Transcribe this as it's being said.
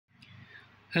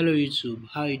Hello YouTube,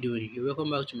 how you doing? You're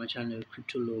welcome back to my channel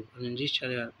Crypto Love, and in this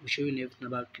channel we're showing everything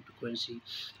about cryptocurrency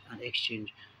and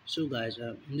exchange. So guys,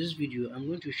 in this video I'm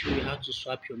going to show you how to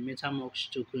swap your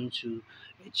metamusk token to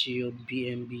Ethereum,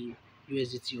 BNB,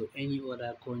 USDT or any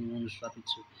other coin you want to swap it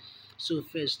to. So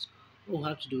first, what you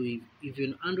have to do, if you're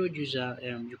an Android user,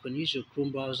 you can use your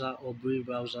Chrome browser or Brave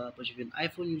browser, but if you're an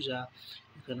iPhone user,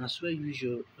 you can as well use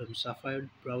your Safari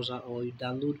browser, or you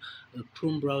download a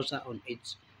Chrome browser on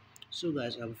it. So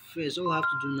guys, first all I have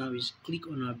to do now is click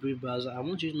on our Brave browser. I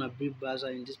want to use my Brave browser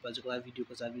in this particular video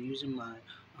because I've been using my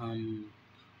I've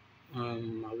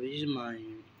been using my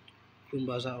Chrome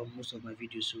browser on most of my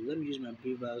videos. So let me use my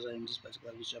Brave browser in this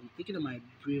particular video. So I'm clicking on my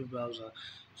Brave browser.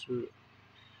 So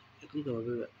I click on my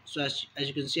Brave. So as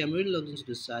you can see, I'm already logged into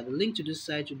the site. The link to this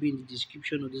site will be in the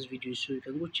description of this video, so you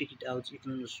can go check it out if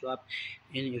you want to swap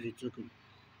any of your token.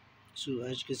 So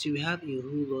as you can see, we have a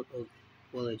whole lot of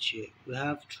wallets here. We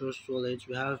have Trust Wallet,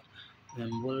 we have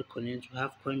Wallet Connect, we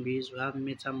have Coinbase, we have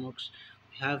MetaMask,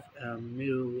 we have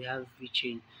Miro, we have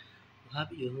VeChain. We have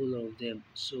a whole lot of them.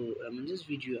 So in this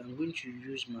video, I'm going to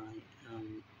use my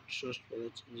Trust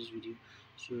Wallet in this video.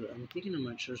 So I'm clicking on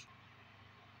my Trust.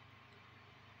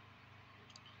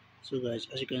 So guys,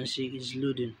 as you can see, it's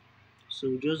loading.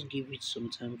 So just give it some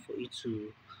time for it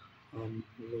to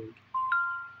load.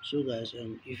 So guys,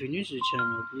 if you're new to the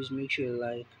channel, please make sure you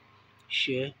like,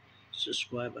 share,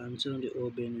 subscribe, and turn on the all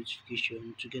bell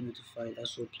notification to get notified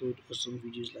as I upload awesome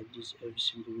videos like this every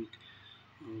single week.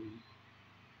 Um,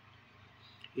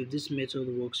 if this method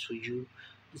works for you,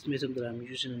 this method that I'm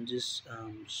using on this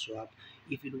swap,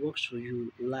 if it works for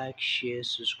you, like, share,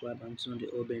 subscribe, and turn on the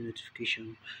all bell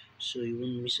notification so you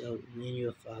won't miss out on any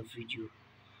of our video.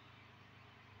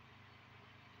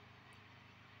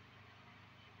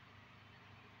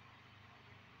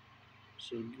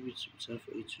 So give it some time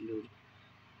for it to load.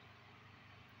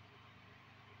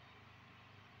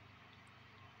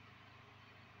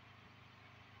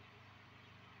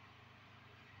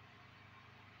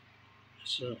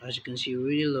 So as you can see, we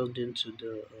really logged into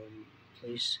the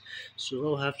place. So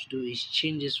all I have to do is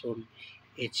change this from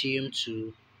Ethereum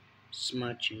to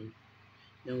Smart Chain.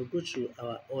 Then we'll go to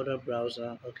our other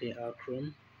browser, okay, our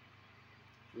Chrome.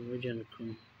 I'm already on the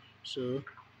Chrome. So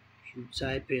you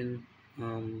type in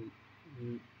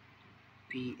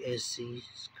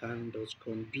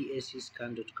bscscan.com,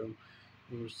 bscscan.com,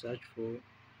 and we search for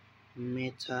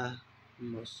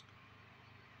metamusk.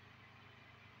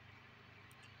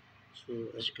 So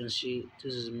as you can see,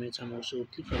 this is metamusk. So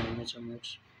click on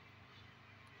metamusk.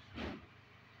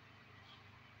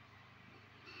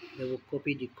 Then we'll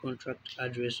copy the contract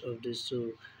address of this.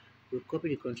 So we'll copy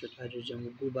the contract address and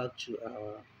we'll go back to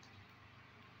our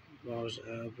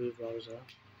browser, Brave browser.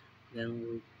 Then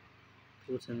we'll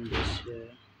put in this here.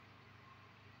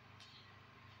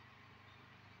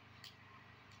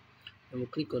 Then we'll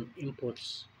click on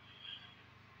imports.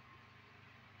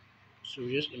 So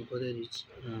we just imported it.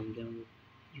 Then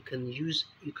you can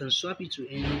swap it to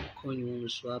any coin you want to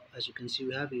swap. As you can see,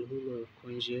 we have a whole lot of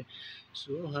coins here.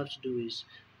 So all I have to do is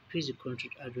paste the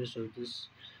contract address of this.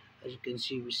 As you can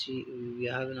see, we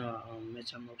are having our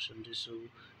MetaMask on this. So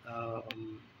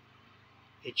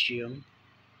Ethereum.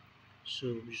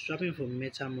 So we're swapping from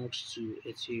MetaMask to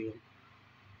Ethereum.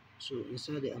 So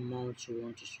inside the amount you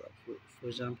want to swap, for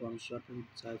example, I'm swapping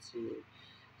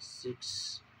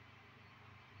 36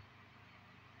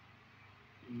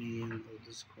 million of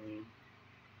this coin.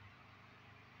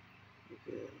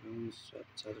 Okay, I'm going to swap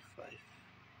 35.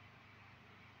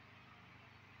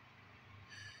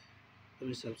 Let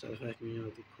me swap 35 million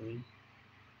of the coin.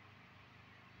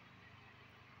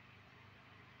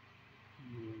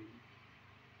 Hmm,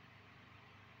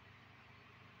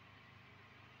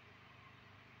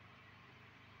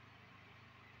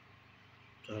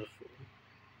 34.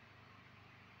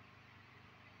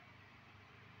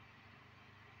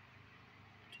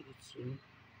 32.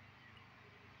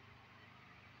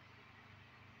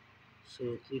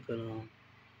 So click on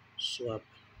swap.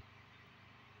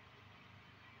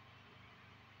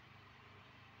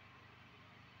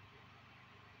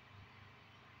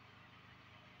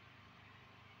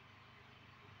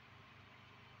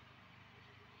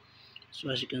 So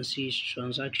as you can see, it's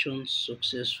transaction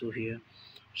successful here.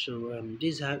 So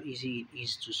this is how easy it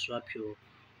is to swap your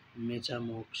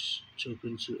MetaMask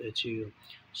token to Ethereum.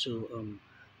 So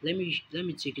let me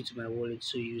take it to my wallet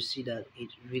so you see that it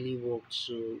really worked.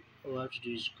 So all I have to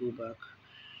do is go back,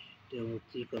 then we'll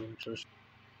click on trust.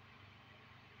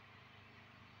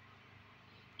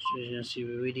 So as you can see,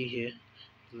 we're already here.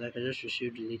 Like I just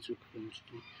received a little coin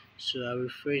today. So I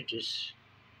refresh this.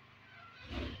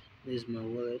 This is my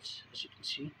wallet, as you can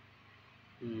see.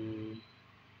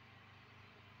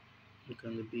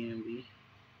 click on the BNB,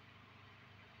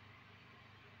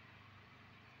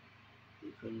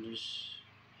 click on this.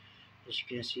 As you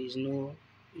can see, it's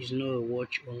no a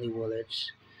watch only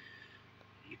wallet.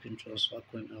 You can transfer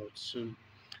coin out. So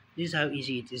this is how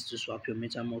easy it is to swap your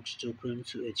MetaMask token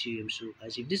to Ethereum. So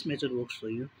guys, if this method works for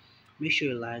you, make sure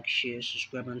you like, share,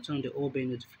 subscribe, and turn on the all bell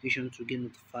notification to get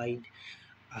notified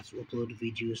as we upload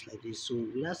videos like this. So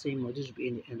without saying more, this will be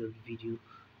in the end of the video.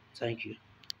 Thank you.